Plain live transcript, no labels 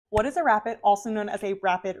What is a rapid, also known as a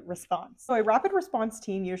rapid response? So a rapid response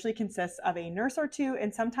team usually consists of a nurse or two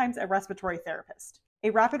and sometimes a respiratory therapist. A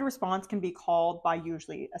rapid response can be called by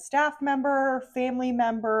usually a staff member, family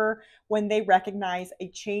member, when they recognize a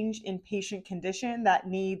change in patient condition that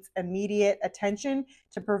needs immediate attention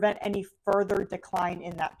to prevent any further decline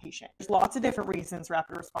in that patient. There's lots of different reasons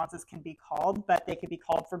rapid responses can be called, but they can be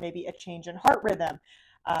called for maybe a change in heart rhythm,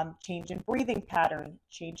 change in breathing pattern,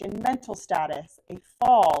 change in mental status, a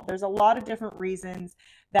fall. There's a lot of different reasons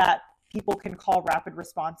that people can call rapid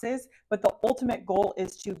responses, but the ultimate goal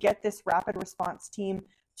is to get this rapid response team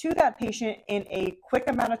to that patient in a quick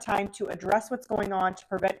amount of time to address what's going on to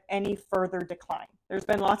prevent any further decline. There's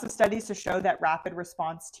been lots of studies to show that rapid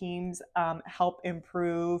response teams help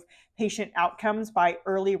improve patient outcomes by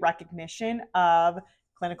early recognition of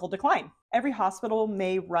clinical decline. Every hospital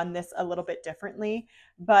may run this a little bit differently,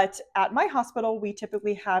 but at my hospital, we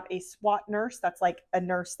typically have a SWAT nurse. That's like a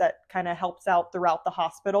nurse that kind of helps out throughout the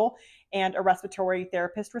hospital, and a respiratory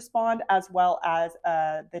therapist respond, as well as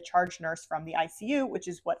the charge nurse from the ICU, which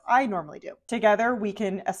is what I normally do. Together, we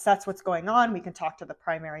can assess what's going on. We can talk to the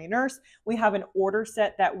primary nurse. We have an order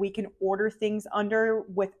set that we can order things under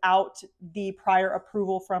without the prior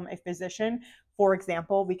approval from a physician. For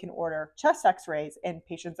example, we can order chest x-rays in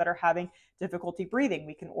patients that are having difficulty breathing.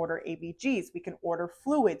 We can order ABGs. We can order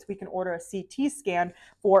fluids. We can order a CT scan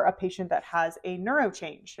for a patient that has a neuro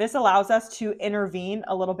change. This allows us to intervene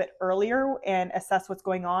a little bit earlier and assess what's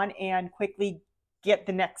going on and quickly get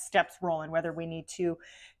the next steps rolling, whether we need to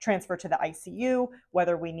transfer to the ICU,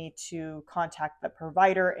 whether we need to contact the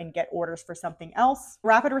provider and get orders for something else.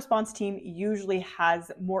 Rapid response team usually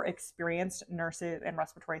has more experienced nurses and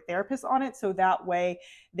respiratory therapists on it, so that way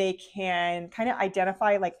they can kind of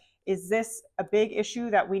identify, like, is this a big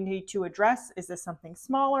issue that we need to address? Is this something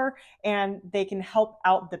smaller? And they can help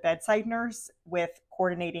out the bedside nurse with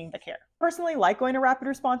coordinating the care. Personally, like going to rapid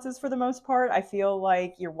responses for the most part. I feel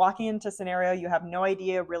like you're walking into a scenario, you have no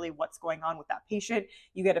idea really what's going on with that patient.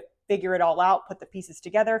 You get to figure it all out, put the pieces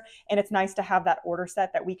together, and it's nice to have that order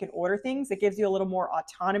set that we can order things. It gives you a little more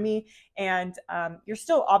autonomy, and you're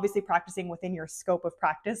still obviously practicing within your scope of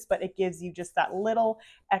practice, but it gives you just that little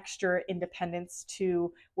extra independence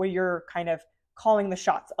to where you're kind of calling the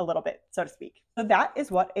shots a little bit, so to speak. So that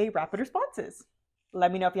is what a rapid response is.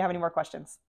 Let me know if you have any more questions.